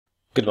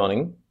Good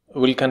morning.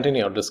 We'll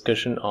continue our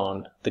discussion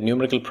on the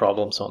numerical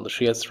problems on the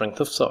shear strength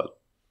of soil.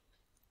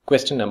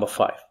 Question number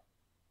 5.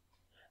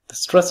 The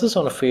stresses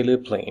on a failure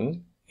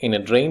plane in a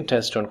drain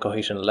test on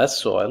cohesion-less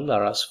soil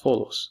are as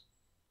follows.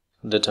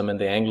 Determine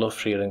the angle of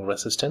shearing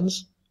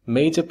resistance,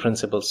 major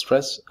principal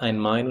stress and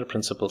minor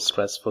principal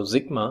stress for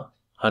sigma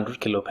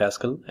 100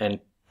 kPa and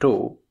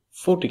tau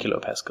 40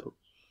 kPa.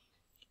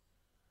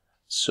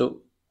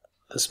 So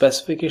the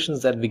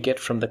specifications that we get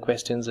from the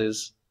questions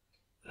is: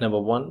 number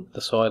 1,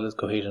 the soil is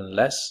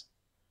cohesion-less.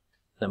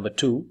 Number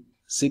 2,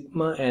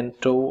 sigma and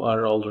tau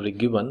are already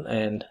given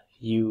and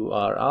you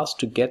are asked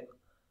to get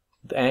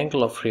the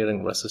angle of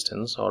shearing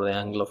resistance or the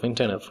angle of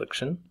internal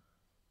friction,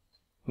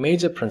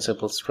 major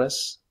principal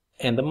stress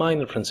and the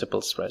minor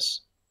principal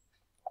stress.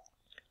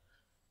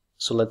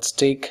 So let's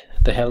take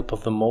the help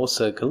of the Mohr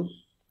circle.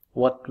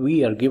 What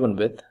we are given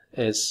with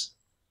is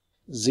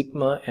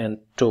sigma and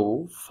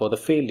tau for the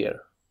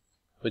failure,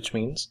 which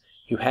means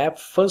you have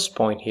first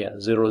point here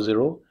 0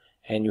 0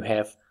 and you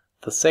have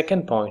the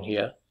second point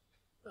here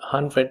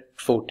 100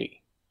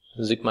 40.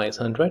 Sigma is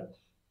 100,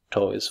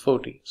 tau is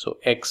 40, so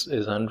x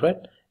is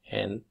 100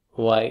 and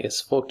y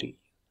is 40.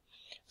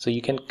 So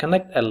you can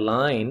connect a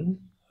line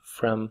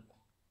from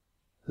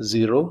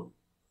 0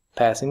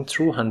 passing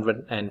through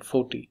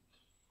 140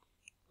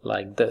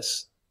 like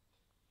this.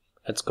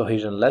 It's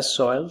cohesion-less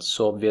soil,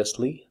 so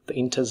obviously the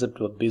intercept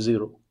would be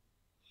 0.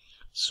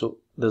 So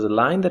there's a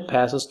line that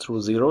passes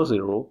through 0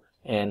 0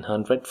 and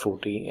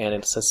 140 and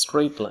it's a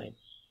straight line.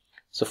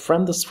 So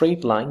from the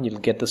straight line you'll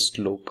get the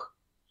slope.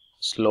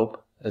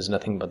 Slope is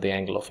nothing but the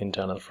angle of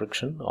internal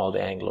friction or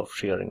the angle of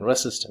shearing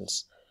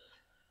resistance.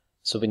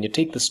 So when you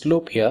take the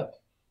slope here,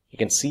 you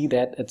can see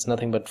that it's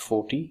nothing but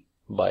 40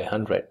 by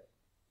 100,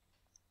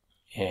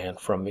 and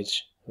from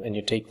which when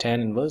you take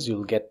tan inverse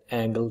you'll get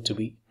angle to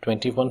be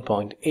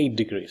 21.8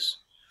 degrees.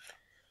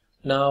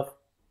 Now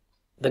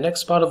the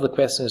next part of the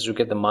question is to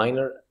get the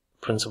minor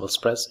principal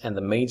stress and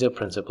the major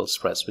principal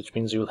stress, which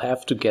means you'll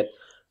have to get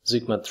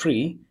sigma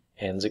 3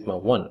 and sigma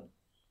 1,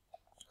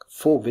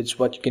 for which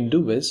what you can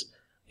do is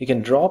you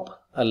can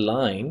drop a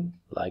line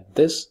like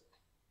this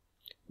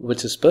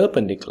which is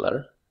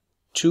perpendicular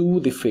to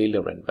the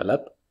failure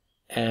envelope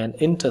and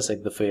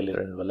intersect the failure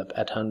envelope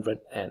at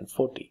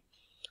 140.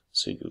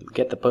 So you'll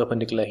get the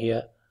perpendicular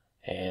here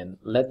and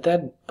let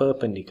that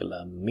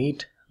perpendicular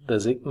meet the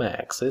sigma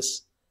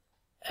axis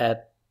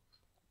at,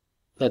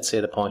 let's say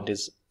the point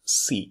is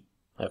C.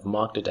 I've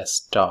marked it as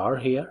star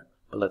here,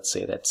 but let's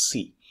say that's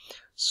C.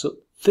 So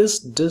this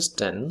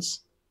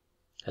distance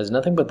is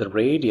nothing but the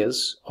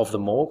radius of the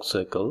Mohr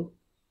circle,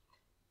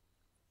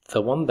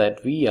 the one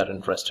that we are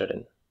interested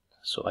in.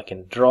 So I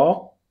can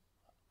draw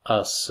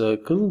a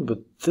circle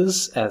with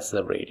this as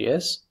the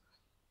radius,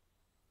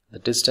 the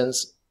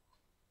distance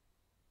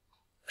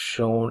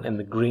shown in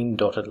the green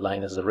dotted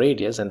line as the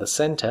radius, and the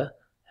center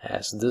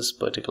as this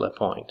particular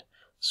point.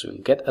 So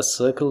you'll get a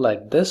circle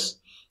like this,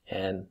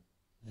 and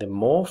the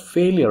Mohr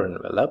failure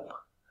envelope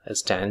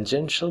is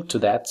tangential to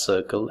that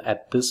circle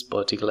at this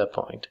particular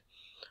point.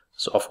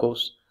 So of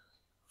course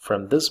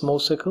from this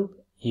Mohr circle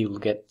you'll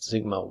get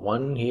sigma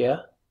 1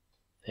 here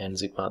and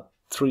sigma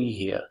 3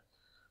 here.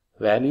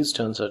 Values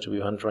turns out to be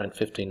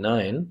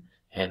 159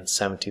 and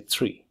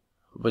 73,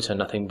 which are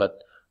nothing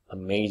but the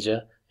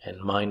major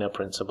and minor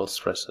principal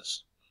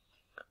stresses.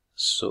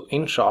 So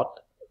in short,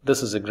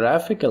 this is a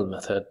graphical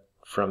method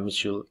from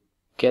which you'll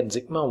get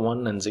sigma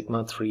 1 and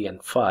sigma 3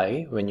 and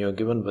phi when you're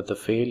given with the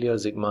failure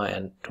sigma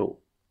and tau.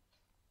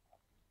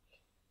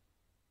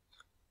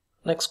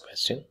 Next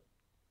question.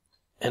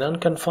 An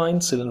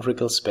unconfined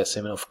cylindrical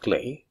specimen of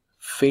clay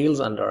fails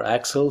under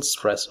axial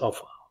stress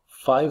of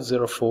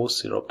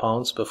 5040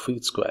 pounds per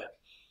feet square.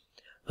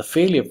 The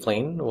failure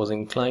plane was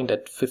inclined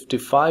at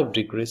 55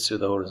 degrees to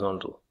the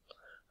horizontal.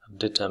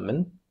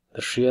 Determine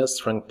the shear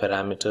strength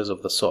parameters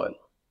of the soil.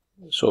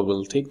 So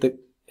we'll take the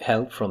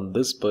help from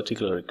this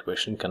particular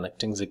equation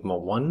connecting sigma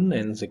 1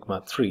 and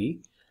sigma 3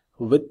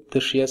 with the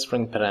shear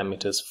strength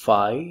parameters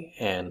phi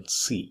and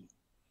c.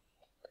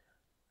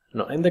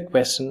 Now in the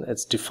question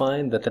it's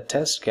defined that the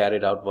test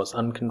carried out was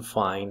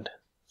unconfined,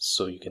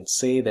 so you can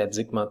say that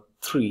sigma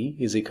 3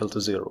 is equal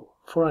to 0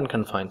 for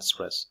unconfined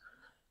stress.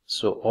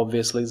 So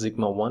obviously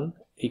sigma 1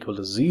 equal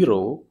to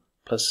 0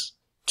 plus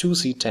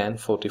 2c tan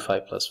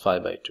 45 plus phi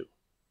by 2.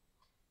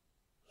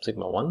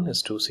 Sigma 1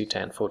 is 2c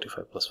tan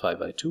 45 plus phi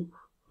by 2,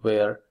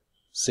 where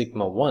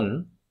sigma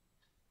 1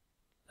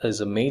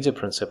 is a major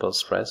principal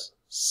stress,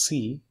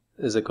 c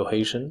is a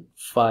cohesion,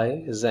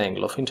 phi is the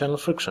angle of internal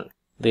friction.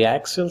 The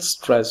axial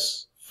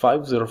stress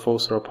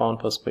 5040 pound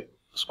per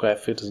square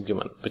feet is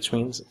given, which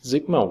means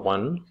sigma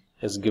 1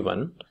 is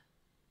given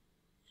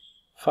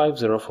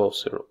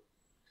 5040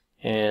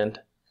 and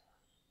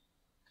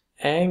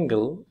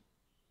angle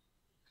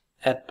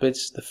at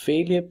which the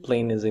failure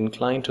plane is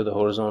inclined to the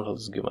horizontal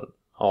is given,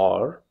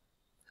 or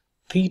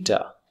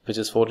theta, which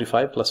is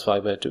 45 plus phi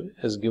by 2,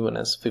 is given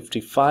as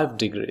 55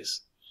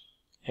 degrees,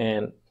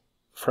 and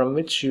from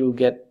which you'll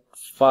get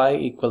phi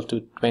equal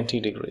to 20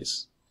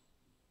 degrees.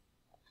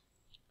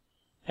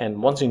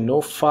 And once you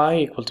know phi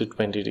equal to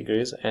 20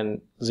 degrees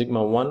and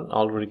sigma 1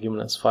 already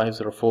given as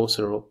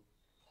 5040,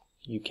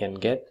 you can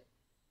get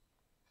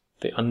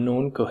the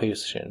unknown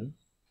cohesion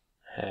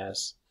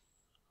as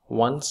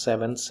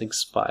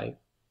 1765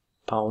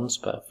 pounds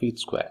per feet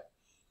square.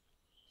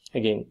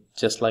 Again,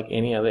 just like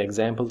any other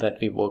example that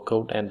we work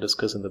out and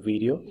discuss in the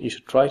video, you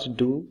should try to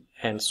do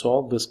and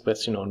solve this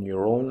question on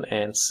your own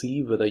and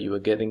see whether you are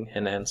getting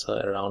an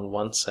answer around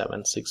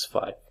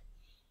 1765.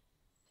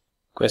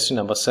 Question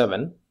number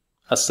 7.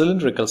 A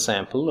cylindrical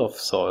sample of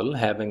soil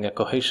having a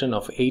cohesion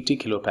of 80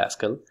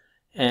 kilopascal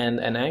and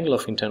an angle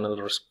of internal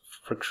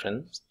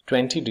friction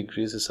 20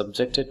 degrees is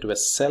subjected to a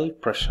cell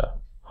pressure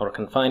or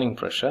confining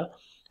pressure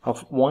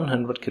of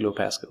 100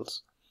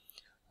 kilopascals.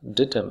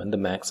 Determine the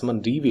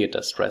maximum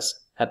deviator stress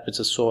at which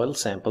a soil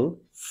sample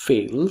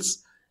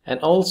fails and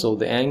also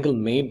the angle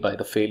made by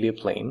the failure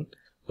plane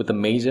with the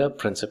major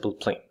principal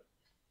plane.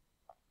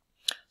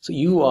 So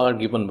you are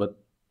given with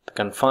the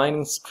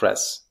confining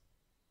stress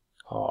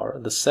or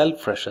the cell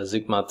pressure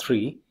sigma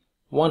 3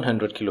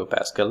 100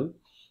 kilopascal,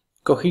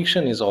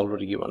 cohesion is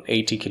already given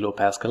 80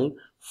 kilopascal,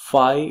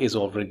 phi is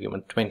already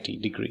given 20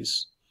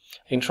 degrees.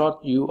 In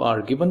short, you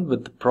are given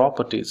with the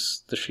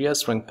properties, the shear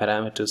strength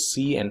parameters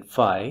C and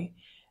phi,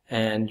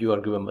 and you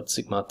are given with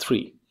sigma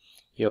 3.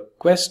 Your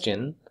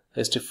question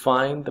is to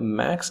find the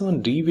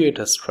maximum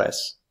deviator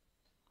stress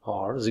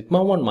or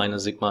sigma 1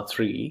 minus sigma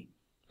 3,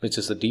 which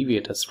is the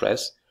deviator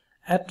stress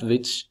at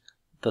which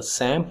the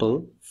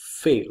sample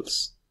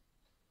fails.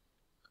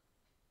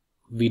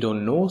 We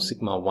don't know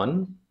sigma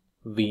 1,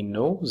 we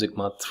know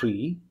sigma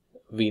 3,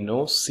 we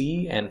know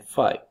C and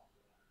phi.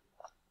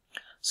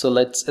 So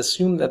let's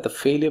assume that the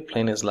failure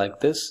plane is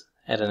like this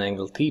at an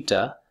angle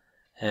theta,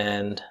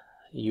 and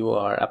you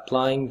are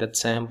applying that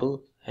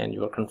sample and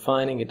you are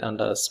confining it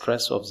under a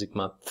stress of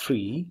sigma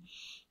 3,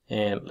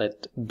 and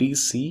let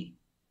BC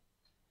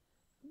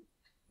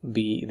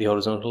be the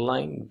horizontal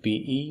line,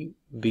 BE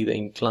be the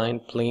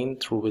inclined plane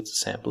through which the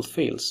sample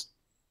fails.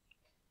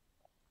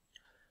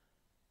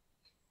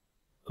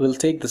 We'll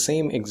take the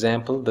same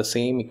example, the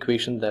same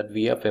equation that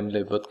we are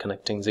familiar with,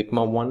 connecting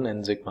sigma 1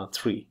 and sigma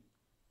 3.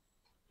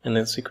 In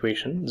this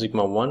equation,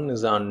 sigma 1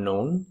 is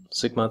unknown,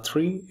 sigma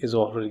 3 is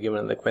already given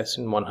in the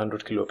question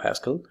 100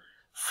 kilopascal,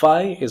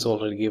 phi is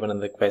already given in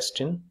the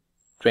question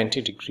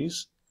 20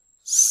 degrees,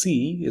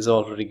 C is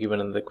already given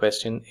in the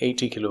question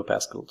 80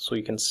 kilopascal. So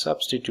you can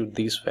substitute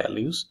these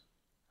values,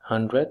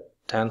 100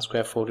 tan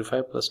square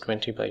 45 plus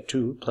 20 by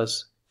 2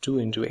 plus 2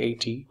 into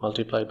 80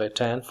 multiplied by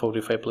tan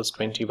 45 plus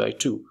 20 by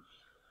 2.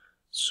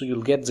 So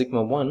you'll get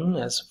sigma 1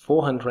 as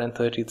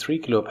 433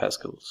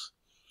 kilopascals.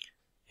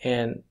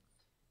 And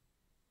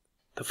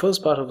the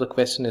first part of the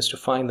question is to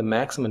find the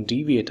maximum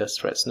deviator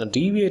stress. Now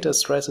deviator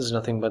stress is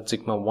nothing but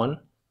sigma 1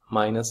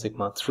 minus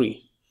sigma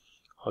 3.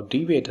 Or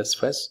deviator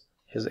stress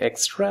is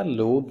extra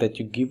load that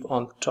you give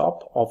on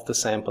top of the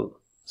sample.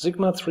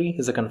 Sigma 3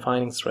 is a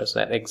confining stress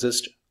that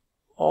exists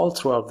all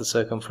throughout the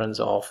circumference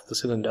of the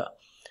cylinder.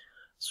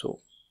 So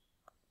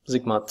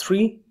sigma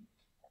 3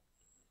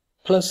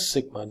 plus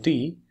sigma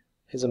d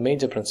is a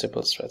major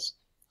principal stress.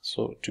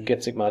 So to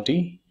get sigma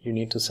d, you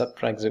need to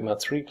subtract sigma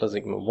 3 plus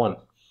sigma 1.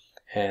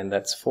 And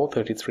that's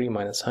 433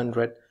 minus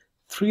 100,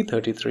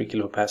 333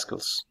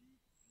 kilopascals.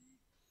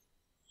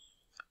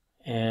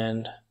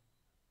 And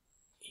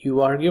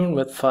you are given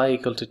with phi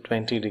equal to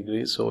 20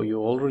 degrees, so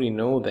you already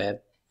know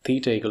that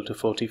theta equal to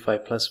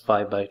 45 plus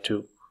phi by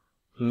 2,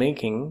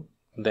 making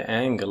the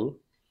angle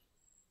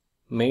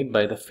made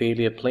by the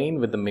failure plane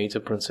with the major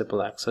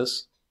principal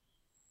axis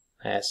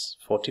as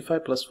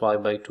 45 plus phi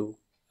by 2,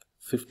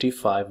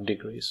 55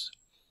 degrees.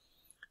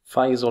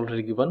 Phi is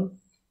already given,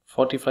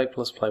 45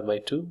 plus phi by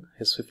 2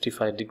 is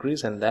 55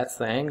 degrees, and that's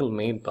the angle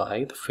made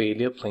by the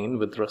failure plane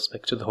with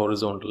respect to the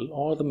horizontal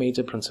or the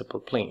major principal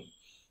plane.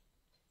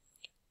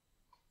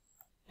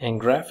 And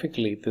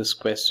graphically, this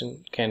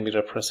question can be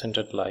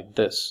represented like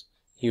this.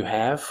 You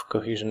have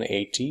cohesion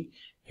 80,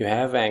 you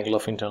have angle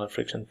of internal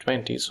friction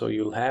 20, so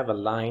you'll have a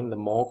line, the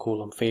Mohr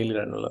Coulomb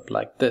failure envelope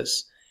like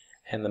this,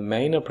 and the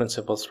minor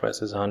principal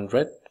stress is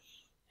 100,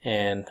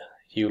 and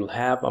you'll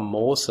have a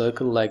Mohr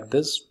circle like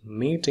this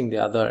meeting the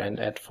other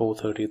end at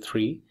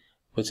 433,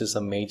 which is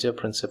a major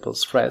principal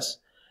stress,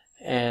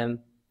 and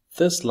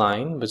this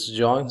line which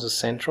joins the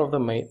center of the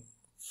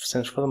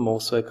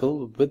Mohr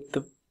circle with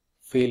the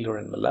failure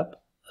envelope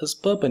is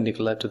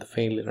perpendicular to the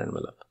failure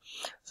envelope.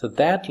 So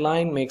that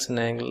line makes an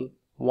angle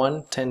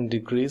 110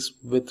 degrees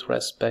with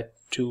respect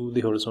to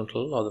the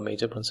horizontal or the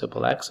major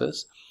principal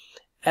axis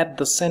at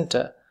the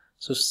center.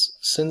 So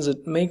since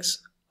it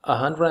makes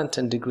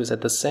 110 degrees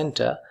at the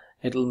center,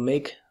 it will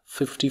make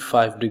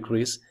 55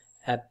 degrees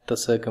at the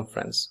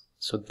circumference.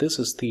 So this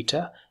is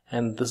theta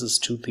and this is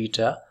 2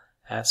 theta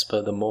as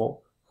per the Mohr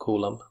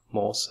Coulomb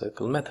Mohr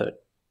circle method.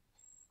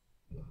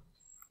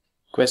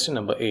 Question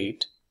number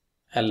 8.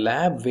 A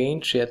lab vane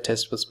shear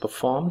test was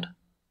performed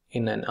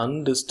in an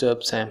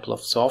undisturbed sample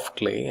of soft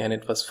clay, and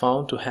it was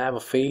found to have a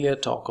failure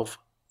torque of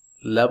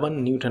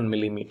 11 Newton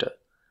millimeter.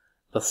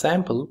 The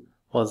sample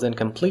was then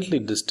completely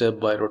disturbed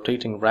by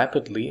rotating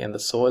rapidly, and the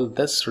soil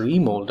thus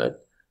remolded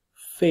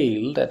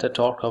failed at a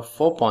torque of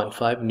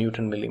 4.5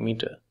 Newton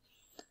millimeter.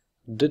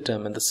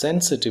 Determine the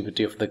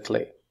sensitivity of the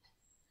clay.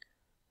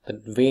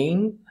 The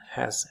vein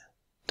has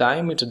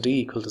diameter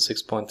D equal to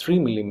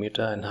 6.3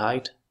 millimeter and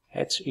height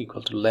H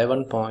equal to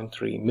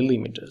 11.3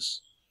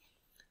 millimeters.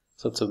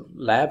 So it's a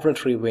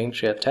laboratory vein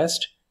shear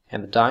test,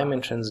 and the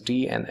dimensions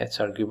D and H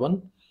are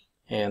given,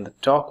 and the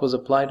torque was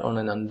applied on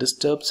an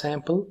undisturbed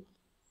sample.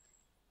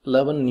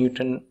 11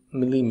 Newton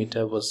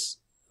millimeter was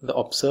the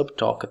observed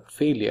torque at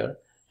failure,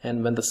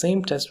 and when the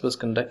same test was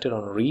conducted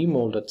on a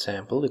remolded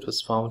sample, it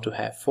was found to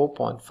have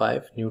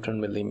 4.5 Newton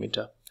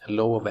millimeter, a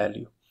lower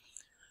value.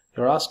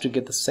 You're asked to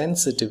get the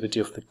sensitivity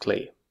of the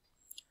clay.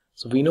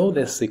 So we know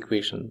this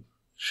equation.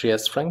 Shear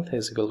strength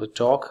is equal to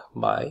torque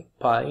by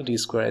pi d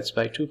square h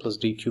by 2 plus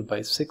d cube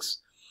by 6,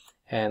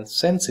 and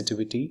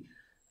sensitivity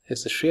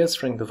is the shear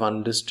strength of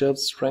undisturbed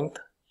strength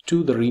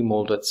to the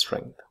remolded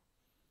strength.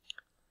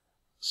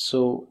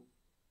 So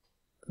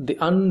the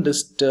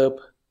undisturbed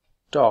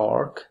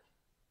torque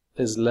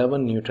is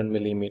 11 Newton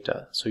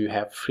millimeter. So you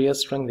have shear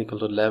strength equal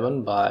to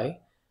 11 by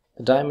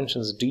the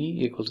dimensions D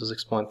equal to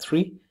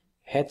 6.3,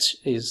 H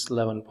is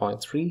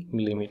 11.3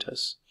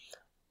 millimeters.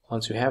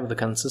 Once you have the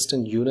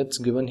consistent units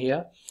given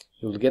here,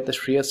 you will get the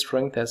shear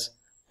strength as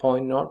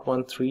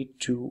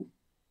 0.0132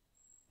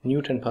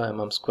 Newton per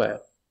mm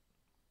square.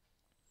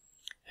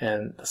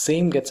 And the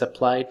same gets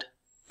applied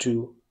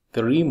to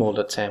the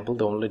remolded sample,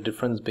 the only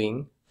difference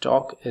being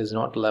torque is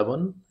not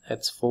 11,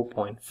 it's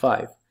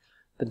 4.5.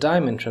 The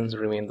dimensions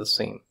remain the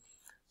same.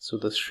 So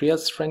the shear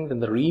strength in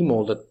the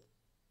remolded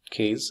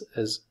case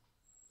is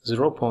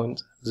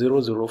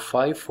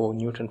 0.0054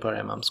 Newton per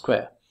mm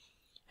square.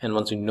 And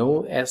once you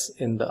know S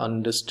in the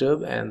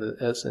undisturbed and the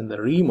S in the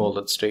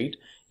remolded state,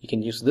 you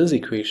can use this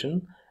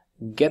equation,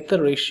 get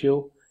the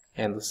ratio,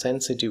 and the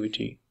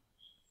sensitivity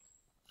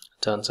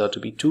turns out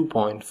to be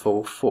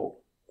 2.44.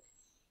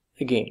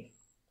 Again,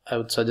 I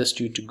would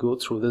suggest you to go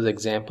through this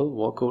example,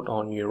 work out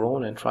on your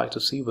own, and try to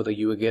see whether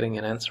you are getting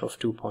an answer of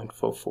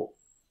 2.44.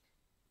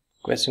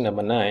 Question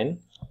number 9.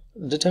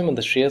 Determine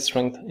the shear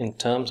strength in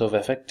terms of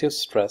effective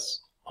stress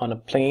on a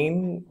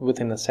plane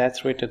within a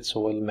saturated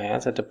soil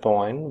mass at a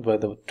point where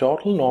the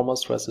total normal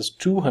stress is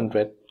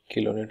 200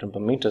 kN per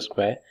meter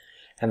square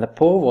and the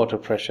pore water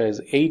pressure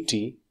is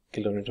 80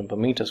 kN per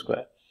meter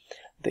square.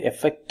 The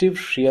effective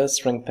shear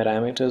strength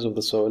parameters of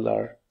the soil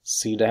are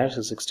C dash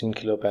is 16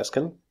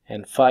 kilopascal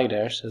and phi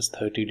dash is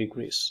 30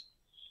 degrees.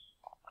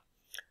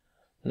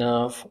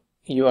 Now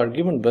you are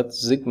given with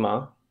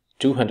sigma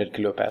 200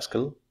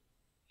 kilopascal,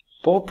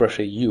 pore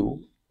pressure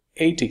U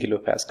 80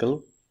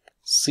 kilopascal,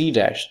 C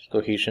dash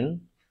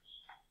cohesion,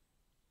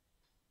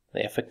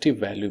 the effective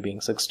value being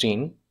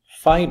 16,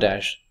 phi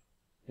dash,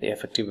 the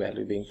effective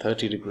value being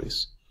 30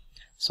 degrees.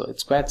 So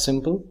it's quite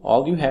simple.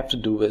 All you have to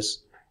do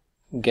is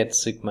get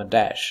sigma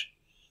dash,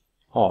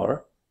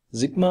 or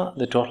sigma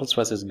the total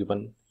stress is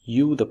given,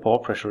 U the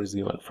pore pressure is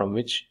given, from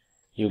which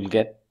you will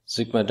get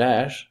sigma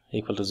dash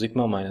equal to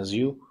sigma minus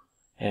U,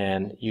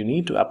 and you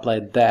need to apply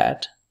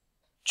that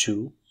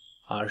to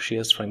our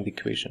shear strength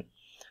equation.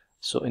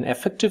 So in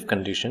effective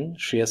condition,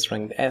 shear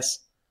strength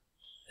S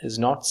is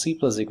not C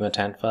plus sigma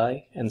tan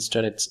phi,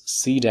 instead it's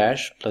C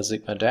dash plus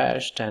sigma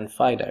dash tan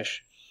phi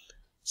dash.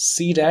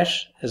 C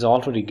dash is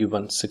already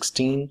given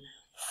 16,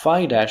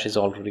 phi dash is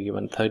already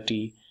given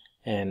 30,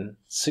 and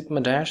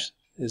sigma dash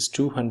is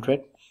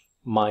 200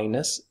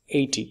 minus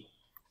 80.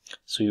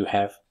 So you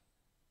have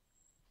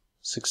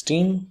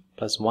 16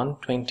 plus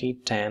 120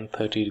 tan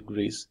 30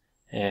 degrees,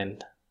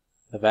 and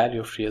the value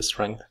of shear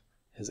strength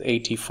is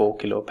 84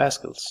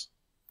 kilopascals.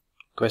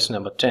 Question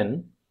number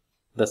 10.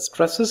 The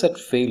stresses at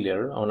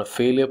failure on a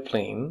failure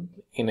plane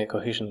in a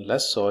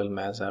cohesion-less soil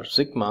mass are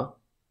sigma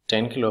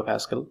 10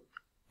 kilopascal,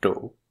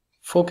 tau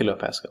 4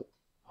 kilopascal,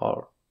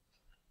 or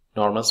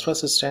normal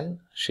stress is 10,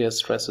 shear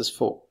stress is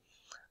 4.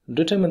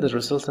 Determine the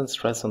resultant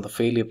stress on the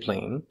failure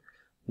plane,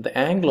 the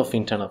angle of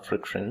internal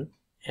friction,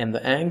 and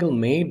the angle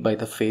made by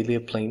the failure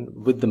plane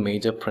with the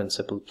major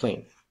principal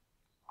plane.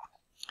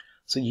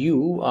 So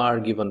you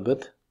are given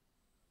with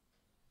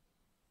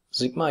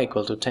sigma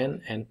equal to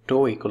 10 and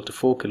tau equal to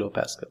 4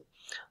 kilopascal.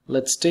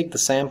 Let's take the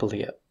sample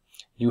here.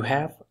 You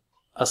have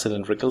a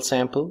cylindrical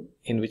sample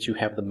in which you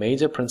have the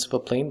major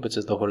principal plane, which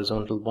is the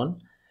horizontal one.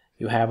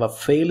 You have a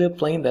failure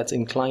plane that's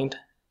inclined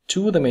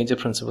to the major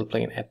principal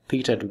plane at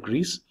theta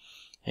degrees,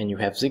 and you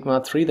have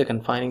sigma 3 the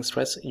confining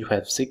stress, you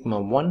have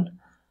sigma 1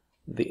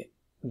 the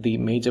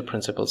major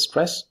principal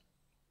stress.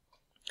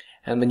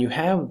 And when you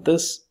have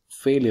this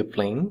failure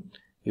plane,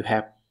 you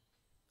have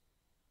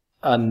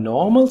a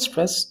normal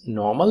stress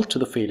normal to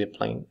the failure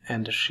plane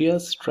and a shear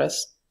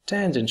stress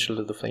tangential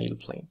to the failure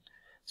plane.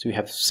 So you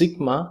have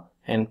sigma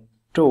and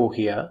tau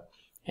here,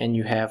 and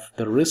you have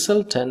the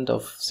resultant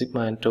of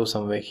sigma and tau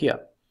somewhere here.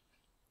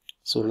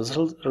 So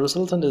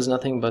resultant is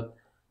nothing but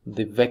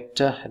the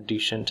vector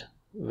adjacent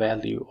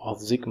value of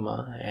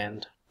sigma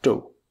and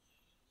tau.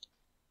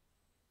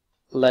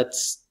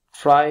 Let's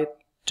try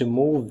to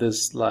move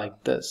this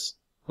like this,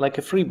 like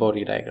a free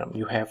body diagram.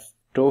 You have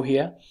tau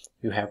here,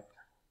 you have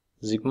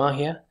sigma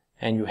here,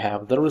 and you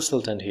have the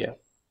resultant here.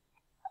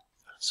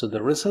 So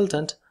the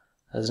resultant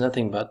is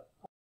nothing but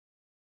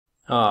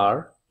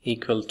R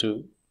equal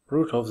to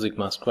root of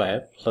sigma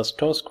square plus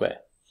tau square.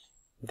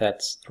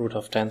 That's root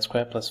of 10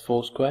 square plus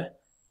 4 square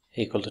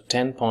equal to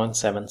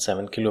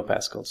 10.77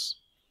 kilopascals.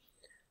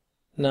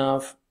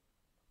 Now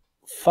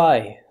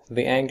phi,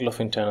 the angle of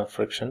internal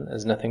friction,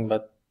 is nothing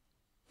but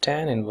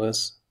tan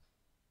inverse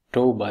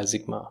tau by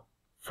sigma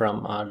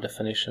from our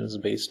definitions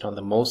based on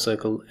the Mohs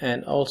circle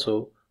and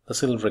also the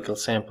cylindrical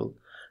sample.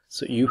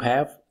 So you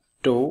have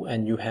tau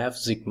and you have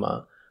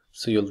sigma,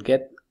 so you'll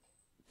get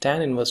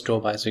tan inverse tau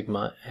by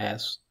sigma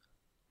as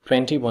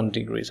 21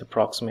 degrees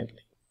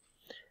approximately.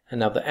 And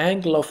now the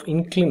angle of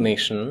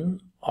inclination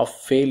of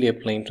failure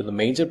plane to the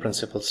major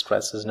principal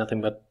stress is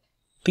nothing but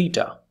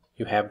theta.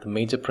 You have the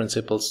major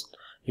principal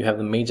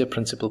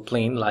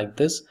plane like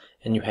this,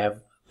 and you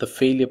have the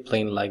failure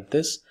plane like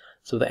this.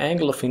 So the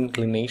angle of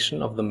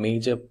inclination of the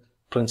major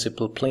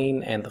principal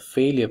plane and the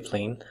failure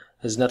plane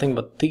is nothing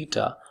but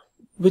theta,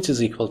 which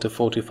is equal to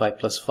 45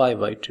 plus phi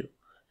by 2.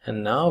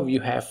 And now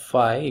you have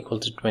phi equal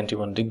to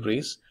 21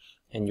 degrees,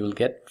 and you will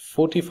get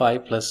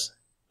 45 plus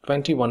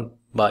 21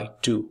 by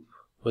 2,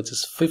 which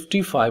is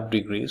 55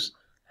 degrees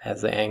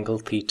as the angle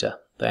theta,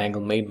 the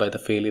angle made by the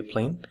failure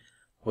plane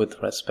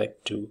with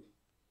respect to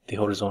the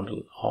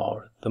horizontal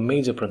or the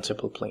major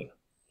principal plane.